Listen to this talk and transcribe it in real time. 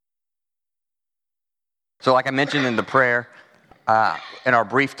So like I mentioned in the prayer, in our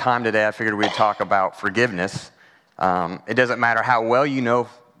brief time today, I figured we'd talk about forgiveness. It doesn't matter how well you know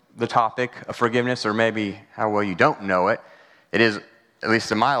the topic of forgiveness or maybe how well you don't know it. It is, at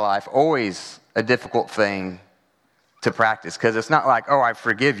least in my life, always a difficult thing to practice because it's not like, oh, I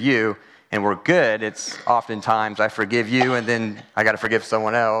forgive you and we're good. It's oftentimes I forgive you and then I got to forgive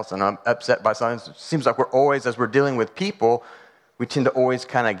someone else and I'm upset by someone. It seems like we're always, as we're dealing with people, we tend to always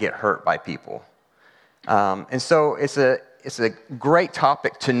kind of get hurt by people. And so it's a great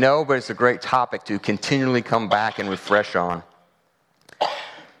topic to know, but it's a great topic to continually come back and refresh on.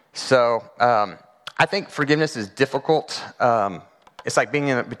 So I think forgiveness is difficult. It's like being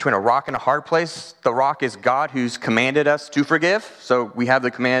between a rock and a hard place. The rock is God who's commanded us to forgive. So we have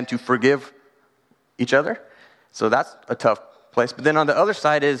the command to forgive each other. So that's a tough place. But then on the other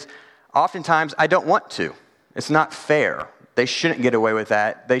side is oftentimes I don't want to. It's not fair. They shouldn't get away with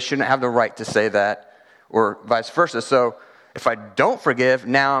that. They shouldn't have the right to say that. Or vice versa. So if I don't forgive,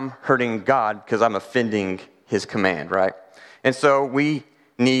 now I'm hurting God because I'm offending his command, right? And so we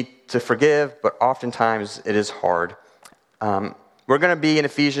need to forgive, but oftentimes it is hard. We're going to be in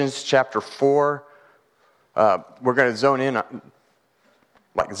Ephesians chapter 4. We're going to zero in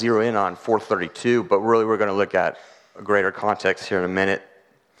on 4:32, but really we're going to look at a greater context here in a minute.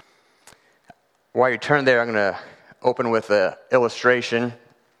 While you turn there, I'm going to open with an illustration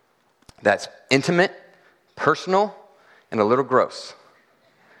that's intimate, personal, and a little gross.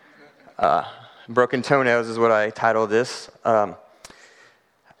 Broken Toenails is what I titled this.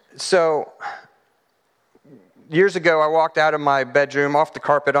 So, years ago, I walked out of my bedroom, off the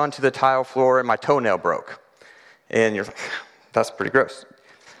carpet, onto the tile floor, and my toenail broke. And you're like, that's pretty gross.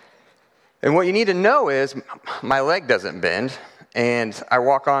 And what you need to know is my leg doesn't bend, and I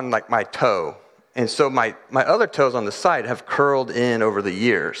walk on like my toe. And so my other toes on the side have curled in over the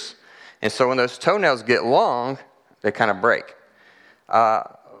years. And so when those toenails get long, they kind of break.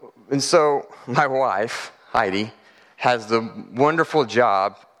 And so my wife, Heidi, has the wonderful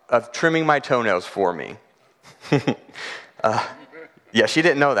job of trimming my toenails for me. Yeah, she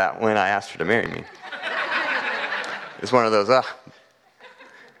didn't know that when I asked her to marry me. It's one of those,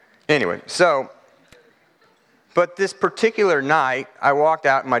 Anyway, but this particular night, I walked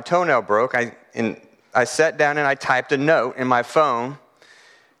out and my toenail broke. I sat down and I typed a note in my phone.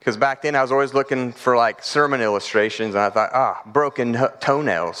 Because back then I was always looking for like sermon illustrations, and I thought, broken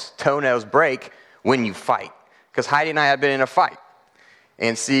toenails. Toenails break when you fight. Because Heidi and I had been in a fight.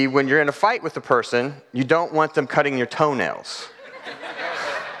 And see, when you're in a fight with a person, you don't want them cutting your toenails.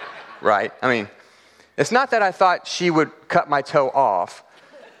 Right? I mean, it's not that I thought she would cut my toe off,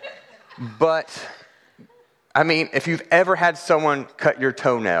 but, I mean, if you've ever had someone cut your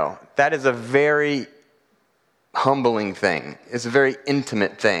toenail, that is a very humbling thing. It's a very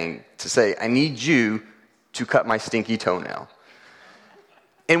intimate thing to say, I need you to cut my stinky toenail.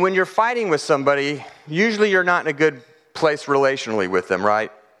 And when you're fighting with somebody, usually you're not in a good place relationally with them, right?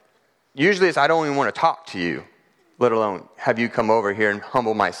 Usually it's, I don't even want to talk to you, let alone have you come over here and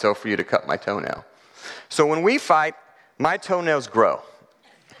humble myself for you to cut my toenail. So when we fight, my toenails grow.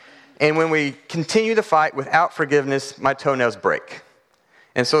 And when we continue to fight without forgiveness, my toenails break.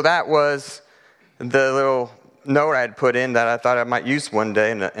 And so that was the little note I had put in that I thought I might use one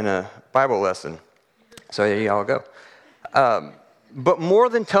day in a Bible lesson. So there you all go. But more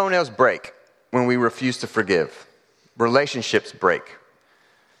than toenails break when we refuse to forgive. Relationships break.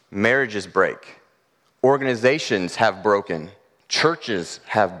 Marriages break. Organizations have broken. Churches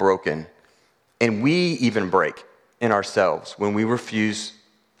have broken. And we even break in ourselves when we refuse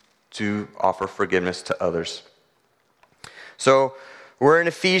to offer forgiveness to others. So we're in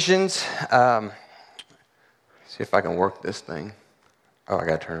Ephesians. See if I can work this thing. Oh, I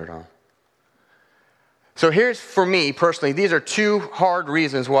got to turn it on. So here's, for me personally, these are two hard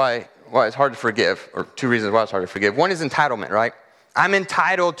reasons why it's hard to forgive, or two reasons why it's hard to forgive. One is entitlement, right? I'm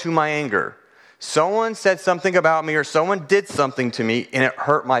entitled to my anger. Someone said something about me or someone did something to me and it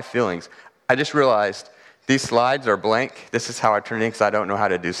hurt my feelings. I just realized these slides are blank. This is how I turn it in because I don't know how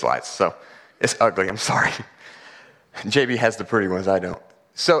to do slides. So it's ugly. I'm sorry. JB has the pretty ones. I don't.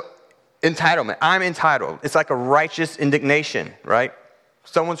 So entitlement. I'm entitled. It's like a righteous indignation, right?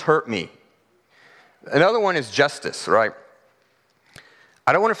 Someone's hurt me. Another one is justice, right?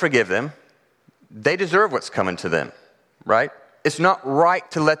 I don't want to forgive them. They deserve what's coming to them, right? It's not right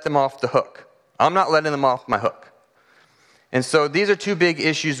to let them off the hook. I'm not letting them off my hook. And so these are two big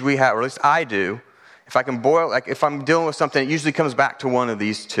issues we have, or at least I do. If I can boil, like if I'm dealing with something, it usually comes back to one of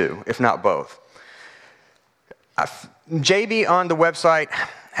these two, if not both. JB on the website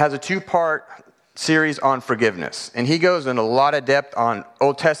has a two-part series on forgiveness. And he goes in a lot of depth on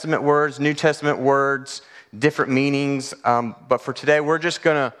Old Testament words, New Testament words, different meanings. But for today, we're just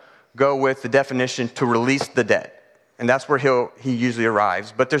going to go with the definition to release the debt. And that's where he usually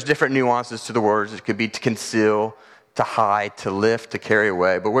arrives. But there's different nuances to the words. It could be to conceal, to hide, to lift, to carry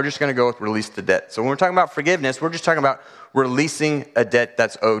away. But we're just going to go with release the debt. So when we're talking about forgiveness, we're just talking about releasing a debt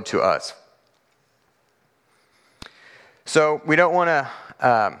that's owed to us. So we don't want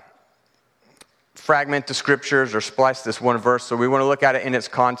to fragment the scriptures or splice this one verse. So we want to look at it in its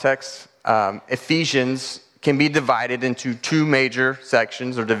context. Ephesians can be divided into two major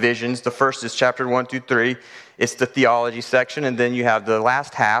sections or divisions. The first is chapter 1 through 3. It's the theology section. And then you have the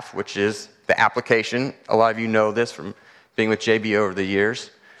last half, which is the application. A lot of you know this from being with JB over the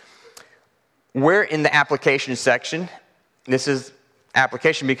years. We're in the application section. This is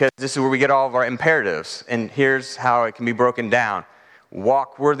application because this is where we get all of our imperatives. And here's how it can be broken down.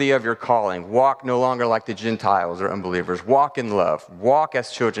 Walk worthy of your calling. Walk no longer like the Gentiles or unbelievers. Walk in love. Walk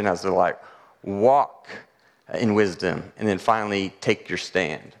as children as the light. Walk in wisdom. And then finally, take your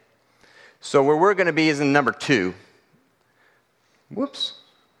stand. So where we're going to be is in number 2. Whoops.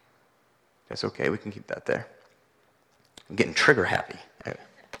 That's okay. We can keep that there. I'm getting trigger happy.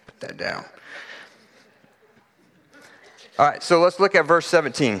 Put that down. All right, so let's look at verse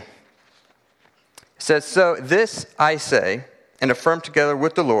 17. It says, "So this I say, and affirm together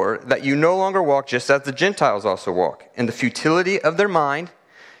with the Lord, that you no longer walk just as the Gentiles also walk, in the futility of their mind,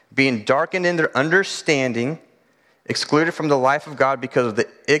 being darkened in their understanding, excluded from the life of God because of the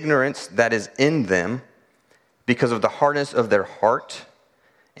ignorance that is in them, because of the hardness of their heart,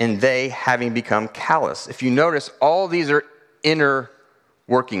 and they having become callous." If you notice, all these are inner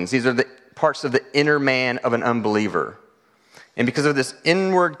workings. These are the parts of the inner man of an unbeliever. And because of this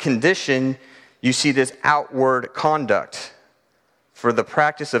inward condition, you see this outward conduct for the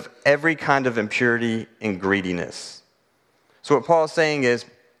practice of every kind of impurity and greediness. So what Paul is saying is,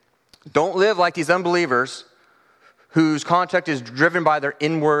 don't live like these unbelievers whose conduct is driven by their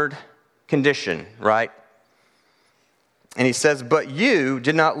inward condition, right? And he says, "But you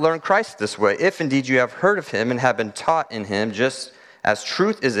did not learn Christ this way, if indeed you have heard of him and have been taught in him, just as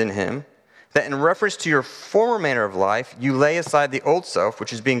truth is in him, that in reference to your former manner of life, you lay aside the old self,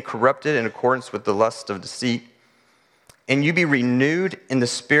 which is being corrupted in accordance with the lust of deceit, and you be renewed in the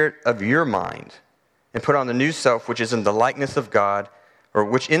spirit of your mind, and put on the new self, which is in the likeness of God, or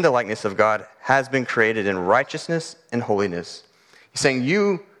which in the likeness of God has been created in righteousness and holiness." He's saying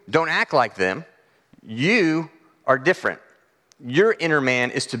you don't act like them. You are different. Your inner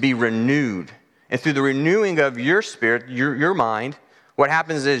man is to be renewed. And through the renewing of your spirit, your mind, what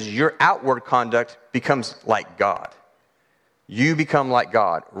happens is your outward conduct becomes like God. You become like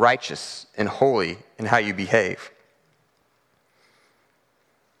God, righteous and holy in how you behave.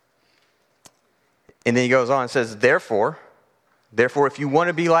 And then he goes on and says, Therefore, if you want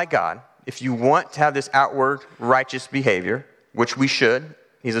to be like God, if you want to have this outward righteous behavior, which we should,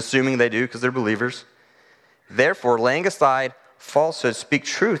 he's assuming they do because they're believers, therefore, laying aside falsehood, speak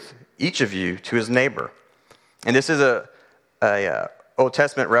truth, each of you, to his neighbor. And this is a Old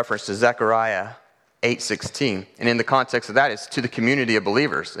Testament reference to Zechariah 8:16. And in the context of that, it's to the community of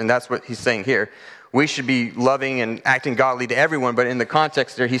believers. And that's what he's saying here. We should be loving and acting godly to everyone, but in the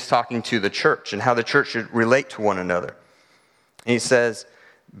context there, he's talking to the church and how the church should relate to one another. And he says,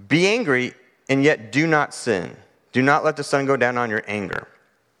 "Be angry, and yet do not sin. Do not let the sun go down on your anger."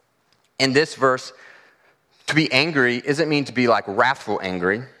 In this verse, to be angry doesn't mean to be like wrathful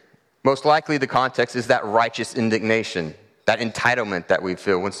angry. Most likely the context is that righteous indignation, that entitlement that we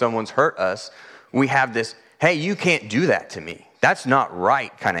feel. When someone's hurt us, we have this, hey, you can't do that to me. That's not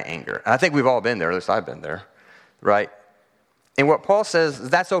right kind of anger. And I think we've all been there, at least I've been there, right? And what Paul says is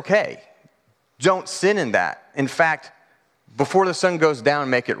that's okay. Don't sin in that. In fact, before the sun goes down,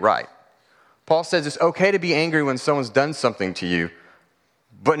 make it right. Paul says it's okay to be angry when someone's done something to you,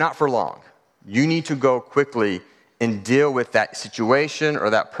 but not for long. You need to go quickly and deal with that situation or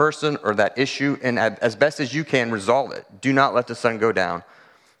that person or that issue, and as best as you can, resolve it. Do not let the sun go down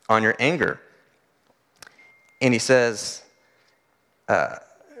on your anger. And he says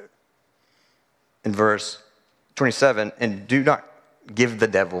in verse 27, and do not give the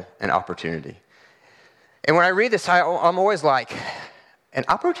devil an opportunity. And when I read this, I'm always like, an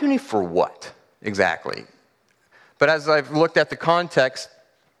opportunity for what exactly? But as I've looked at the context,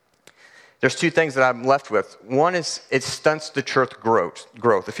 there's two things that I'm left with. One is it stunts the church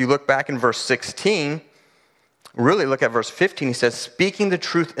growth. If you look back in verse 16, really look at verse 15, he says, speaking the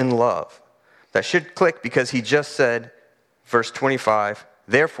truth in love. That should click because he just said, verse 25,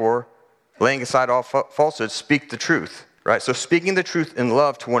 therefore, laying aside all falsehood, speak the truth. right? So speaking the truth in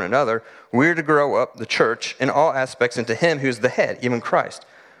love to one another, we're to grow up the church in all aspects into him who's the head, even Christ,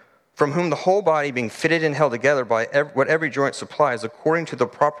 from whom the whole body being fitted and held together by what every joint supplies, according to the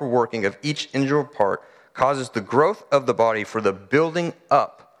proper working of each individual part, causes the growth of the body for the building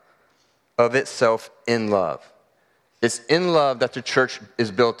up of itself in love. It's in love that the church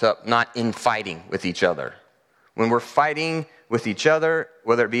is built up, not in fighting with each other. When we're fighting with each other,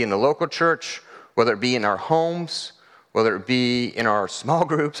 whether it be in the local church, whether it be in our homes, whether it be in our small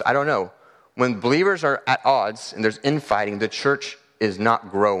groups, I don't know. When believers are at odds and there's infighting, the church is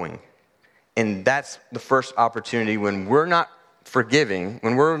not growing. And that's the first opportunity when we're not forgiving,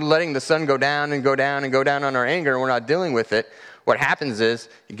 when we're letting the sun go down and go down and go down on our anger and we're not dealing with it, what happens is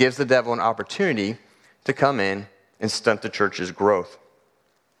it gives the devil an opportunity to come in and stunt the church's growth.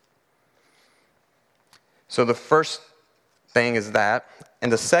 So the first thing is that.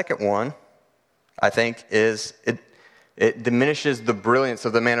 And the second one, I think, is it diminishes the brilliance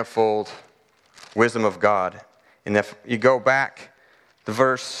of the manifold wisdom of God. And if you go back to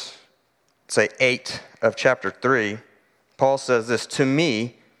verse, say, 8 of chapter 3, Paul says this, to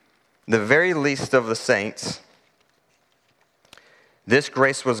me, the very least of the saints, this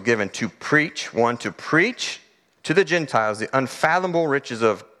grace was given to preach to the Gentiles the unfathomable riches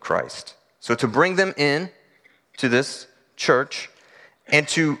of Christ. So to bring them in to this church and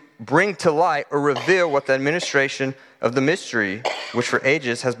to bring to light or reveal what the administration of the mystery, which for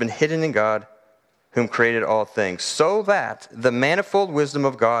ages has been hidden in God, whom created all things, so that the manifold wisdom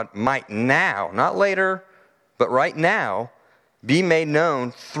of God might now, not later, but right now, be made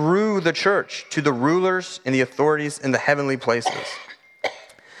known through the church to the rulers and the authorities in the heavenly places.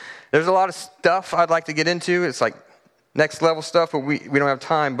 There's a lot of stuff I'd like to get into. It's like next level stuff, but we don't have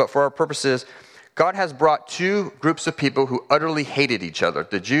time. But for our purposes, God has brought two groups of people who utterly hated each other.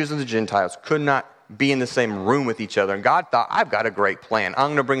 The Jews and the Gentiles could not be in the same room with each other. And God thought, I've got a great plan. I'm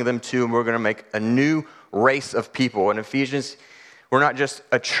going to bring them two, and we're going to make a new race of people. In Ephesians, we're not just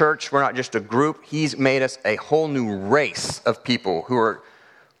a church. We're not just a group. He's made us a whole new race of people who are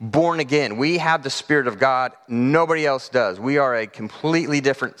born again. We have the Spirit of God. Nobody else does. We are a completely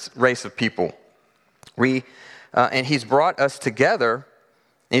different race of people. And He's brought us together,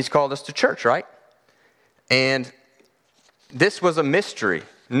 and He's called us to church, right? And this was a mystery.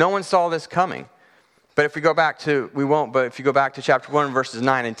 No one saw this coming. But if we go back to, we won't, but if you go back to chapter 1, verses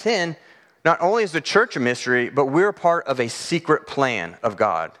 9 and 10, not only is the church a mystery, but we're part of a secret plan of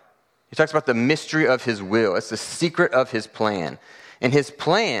God. He talks about the mystery of His will. It's the secret of His plan. And His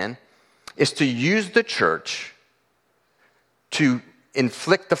plan is to use the church to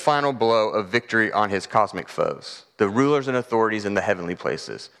inflict the final blow of victory on His cosmic foes, the rulers and authorities in the heavenly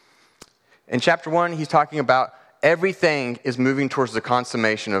places. In chapter 1, he's talking about everything is moving towards the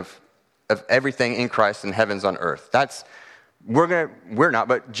consummation of everything in Christ in heavens on earth. We're not,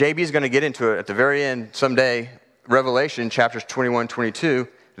 but JB's going to get into it at the very end someday, Revelation chapters 21, 22.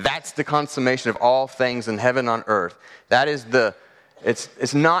 That's the consummation of all things in heaven on earth. That is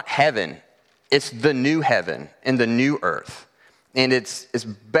it's not heaven. It's the new heaven and the new earth. And it's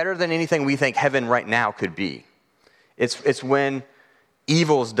better than anything we think heaven right now could be. It's when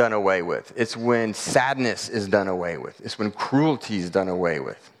evil's done away with. It's when sadness is done away with. It's when cruelty is done away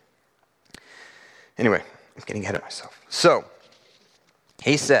with. Anyway, I'm getting ahead of myself. So,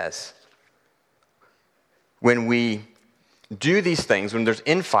 he says, when we do these things, when there's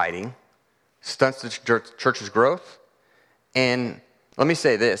infighting, stunts the church's growth. And let me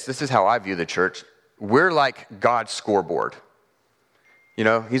say this is how I view the church. We're like God's scoreboard. You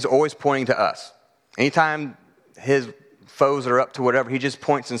know, He's always pointing to us. Anytime His foes are up to whatever, He just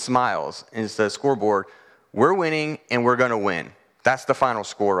points and smiles and says, scoreboard, we're winning and we're going to win. That's the final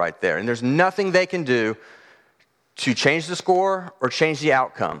score right there. And there's nothing they can do to change the score or change the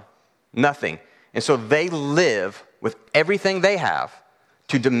outcome. Nothing. And so they live with everything they have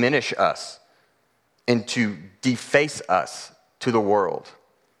to diminish us and to deface us to the world.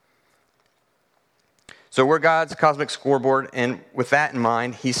 So we're God's cosmic scoreboard, and with that in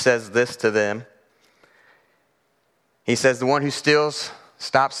mind, He says this to them. He says, the one who steals,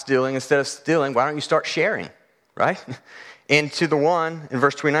 stop stealing. Instead of stealing, why don't you start sharing, right? And to the one, in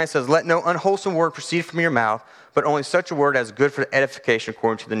verse 29, says, let no unwholesome word proceed from your mouth, but only such a word as good for edification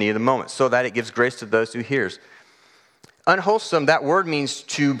according to the need of the moment, so that it gives grace to those who hears. Unwholesome, that word means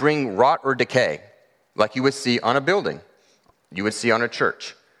to bring rot or decay, like you would see on a building, you would see on a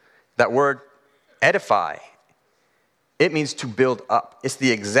church. That word, edify, it means to build up. It's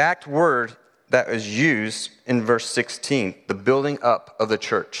the exact word that is used in verse 16, the building up of the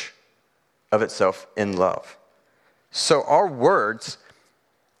church of itself in love. So our words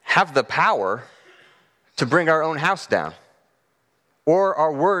have the power to bring our own house down. Or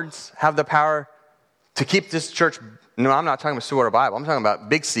our words have the power to keep this church. No, I'm not talking about Stillwater Bible. I'm talking about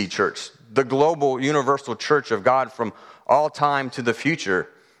Big C Church, the global universal church of God from all time to the future.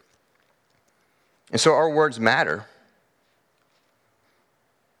 And so our words matter.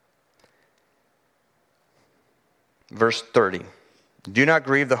 Verse 30. Do not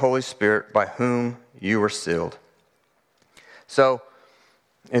grieve the Holy Spirit by whom you were sealed. So,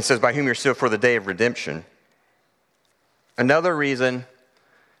 it says by whom you're sealed for the day of redemption. Another reason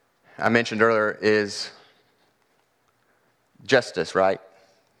I mentioned earlier is justice, right?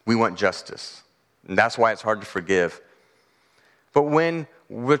 We want justice. And that's why it's hard to forgive. But when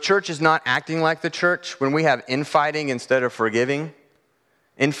the church is not acting like the church, when we have infighting instead of forgiving,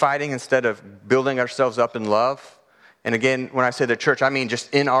 infighting instead of building ourselves up in love, and again, when I say the church, I mean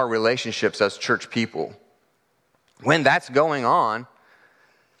just in our relationships as church people. When that's going on,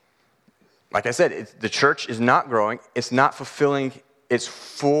 like I said, the church is not growing. It's not fulfilling its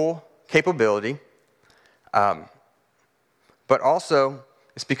full capability. But also,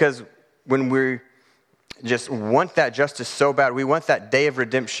 it's because when we just want that justice so bad, we want that day of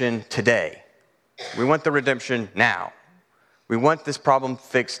redemption today. We want the redemption now. We want this problem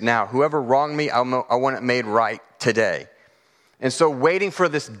fixed now. Whoever wronged me, I want it made right today. And so waiting for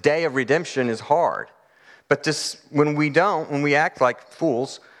this day of redemption is hard. But when we act like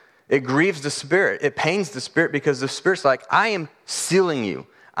fools, it grieves the Spirit. It pains the Spirit because the Spirit's like, I am sealing you.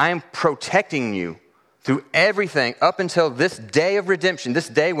 I am protecting you through everything up until this day of redemption, this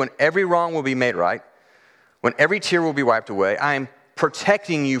day when every wrong will be made right, when every tear will be wiped away. I am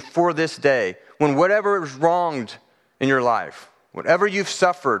protecting you for this day when whatever is wronged in your life, whatever you've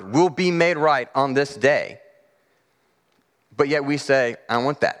suffered will be made right on this day. But yet we say, I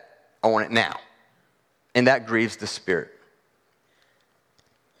want that. I want it now. And that grieves the Spirit.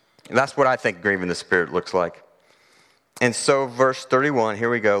 And that's what I think grieving the Spirit looks like. And so verse 31, here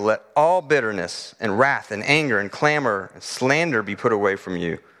we go. Let all bitterness and wrath and anger and clamor and slander be put away from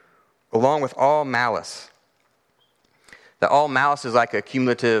you, along with all malice. That all malice is like a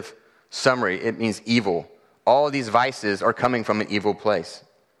cumulative summary. It means evil. All of these vices are coming from an evil place,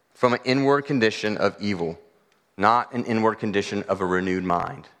 from an inward condition of evil, not an inward condition of a renewed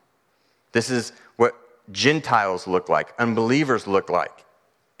mind. This is what Gentiles look like, unbelievers look like.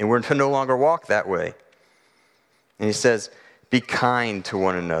 And we're to no longer walk that way. And he says, be kind to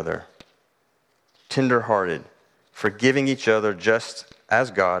one another, tenderhearted, forgiving each other just as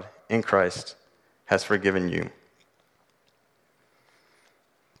God in Christ has forgiven you.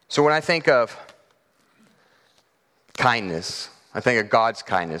 So when I think of kindness, I think of God's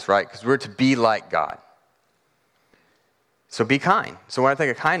kindness, right? Because we're to be like God. So be kind. So when I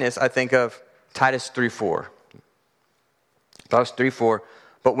think of kindness, I think of Titus 3:4. Titus 3:4.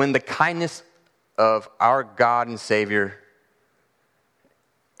 But when the kindness of our God and Savior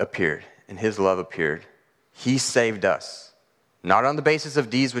appeared, and his love appeared, he saved us, not on the basis of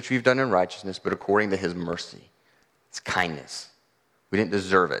deeds which we've done in righteousness, but according to his mercy. It's kindness. We didn't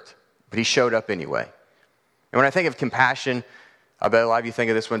deserve it, but he showed up anyway. And when I think of compassion, I bet a lot of you think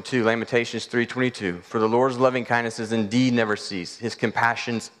of this one too. Lamentations 3:22. For the Lord's loving kindnesses indeed never cease. His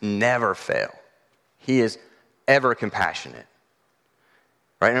compassions never fail. He is ever compassionate.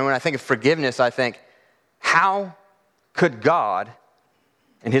 Right? And when I think of forgiveness, I think, how could God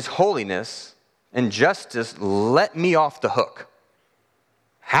in his holiness and justice let me off the hook?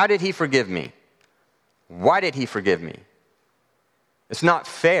 How did he forgive me? Why did he forgive me? It's not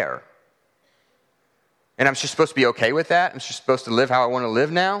fair. And I'm just supposed to be okay with that? I'm just supposed to live how I want to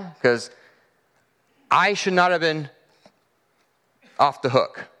live now? Because I should not have been off the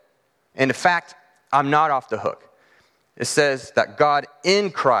hook. And in fact, I'm not off the hook. It says that God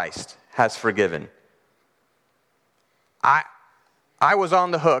in Christ has forgiven. I was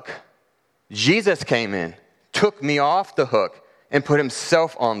on the hook. Jesus came in, took me off the hook, and put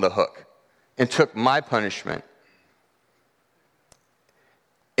himself on the hook, and took my punishment.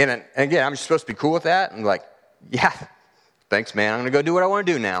 And again, I'm just supposed to be cool with that. I'm like, yeah, thanks, man. I'm going to go do what I want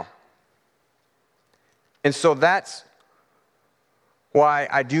to do now. And so that's why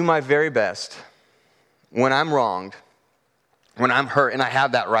I do my very best when I'm wronged, when I'm hurt, and I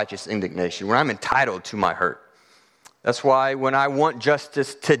have that righteous indignation, when I'm entitled to my hurt. That's why when I want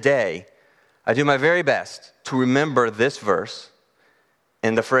justice today, I do my very best to remember this verse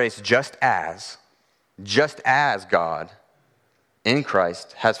and the phrase, just as God in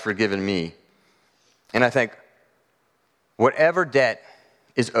Christ has forgiven me. And I think, whatever debt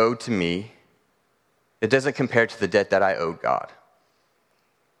is owed to me, it doesn't compare to the debt that I owed God.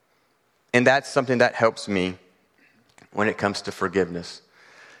 And that's something that helps me when it comes to forgiveness.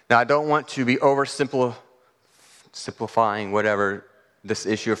 Now, I don't want to be simplifying whatever this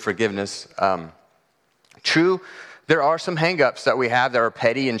issue of forgiveness. True, there are some hang-ups that we have that are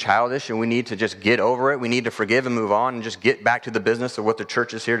petty and childish, and we need to just get over it. We need to forgive and move on and just get back to the business of what the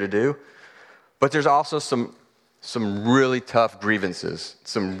church is here to do. But there's also some really tough grievances,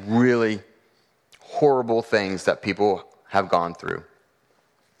 some really horrible things that people have gone through.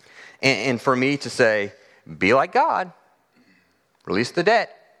 And for me to say, be like God, release the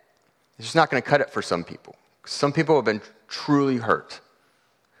debt, it's just not going to cut it for some people. Some people have been truly hurt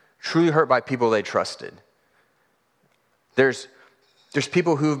by people they trusted. There's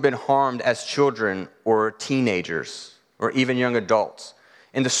people who've been harmed as children or teenagers or even young adults.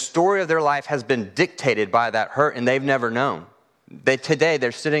 And the story of their life has been dictated by that hurt, and they've never known. Today,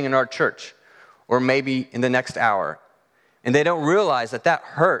 they're sitting in our church, or maybe in the next hour, and they don't realize that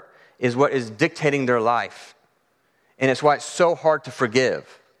hurt is what is dictating their life. And it's why it's so hard to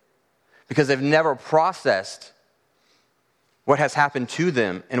forgive, because they've never processed what has happened to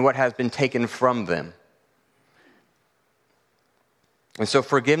them and what has been taken from them. And so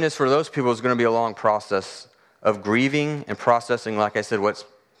forgiveness for those people is going to be a long process of grieving and processing, like I said, what's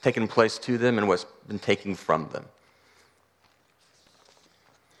taken place to them and what's been taken from them.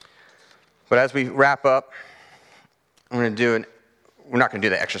 But as we wrap up, we're not going to do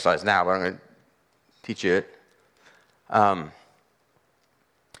the exercise now, but I'm going to teach you it.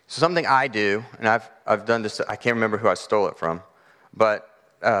 So something I do, and I've done this, I can't remember who I stole it from, but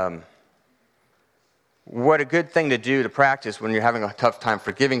what a good thing to do to practice when you're having a tough time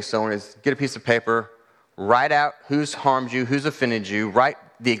forgiving someone is get a piece of paper, write out who's harmed you, who's offended you, write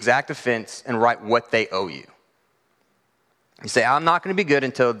the exact offense, and write what they owe you. You say, I'm not going to be good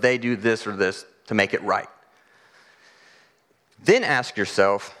until they do this or this to make it right. Then ask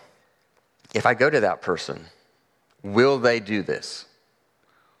yourself, if I go to that person, will they do this?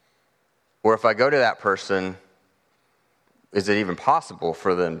 Or if I go to that person, is it even possible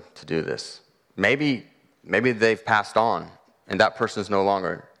for them to do this? Maybe they've passed on and that person is no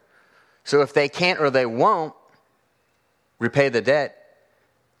longer. So if they can't or they won't repay the debt,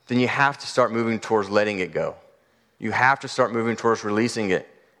 then you have to start moving towards letting it go. You have to start moving towards releasing it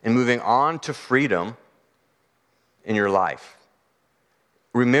and moving on to freedom in your life.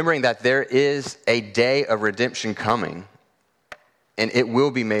 Remembering that there is a day of redemption coming, and it will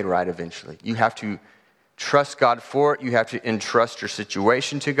be made right eventually. You have to trust God for it. You have to entrust your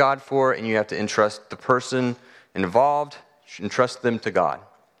situation to God for it, and you have to entrust the person involved, entrust them to God.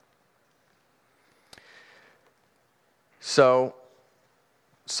 So,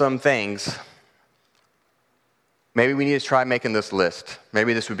 some things. Maybe we need to try making this list.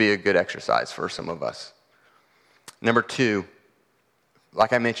 Maybe this would be a good exercise for some of us. Number 2,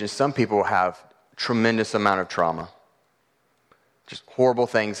 like I mentioned, some people have tremendous amount of trauma. Just horrible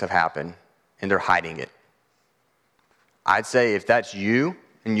things have happened, and they're hiding it. I'd say if that's you,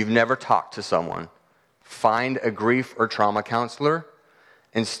 and you've never talked to someone, find a grief or trauma counselor,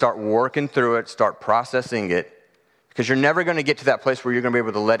 and start working through it, start processing it, because you're never going to get to that place where you're going to be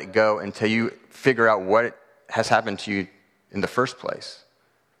able to let it go until you figure out what has happened to you in the first place.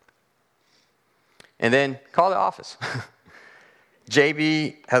 And then call the office.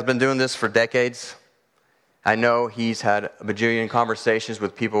 JB has been doing this for decades. I know he's had a bajillion conversations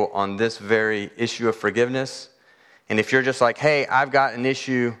with people on this very issue of forgiveness. And if you're just like, hey, I've got an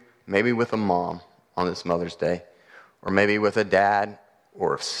issue maybe with a mom on this Mother's Day, or maybe with a dad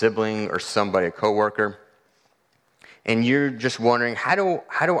or a sibling or somebody, a coworker, and you're just wondering, how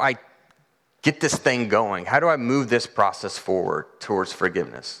do I get this thing going? How do I move this process forward towards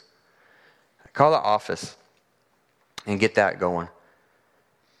forgiveness? Call the office and get that going.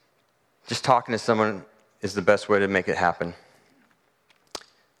 Just talking to someone is the best way to make it happen.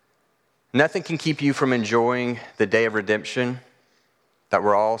 Nothing can keep you from enjoying the day of redemption that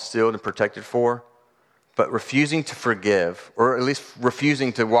we're all sealed and protected for, but refusing to forgive, or at least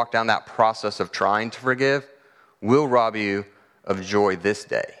refusing to walk down that process of trying to forgive, will rob you of joy this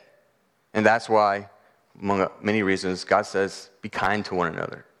day. And that's why, among many reasons, God says, be kind to one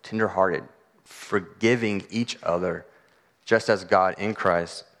another, tenderhearted, forgiving each other, just as God in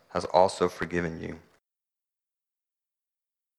Christ has also forgiven you.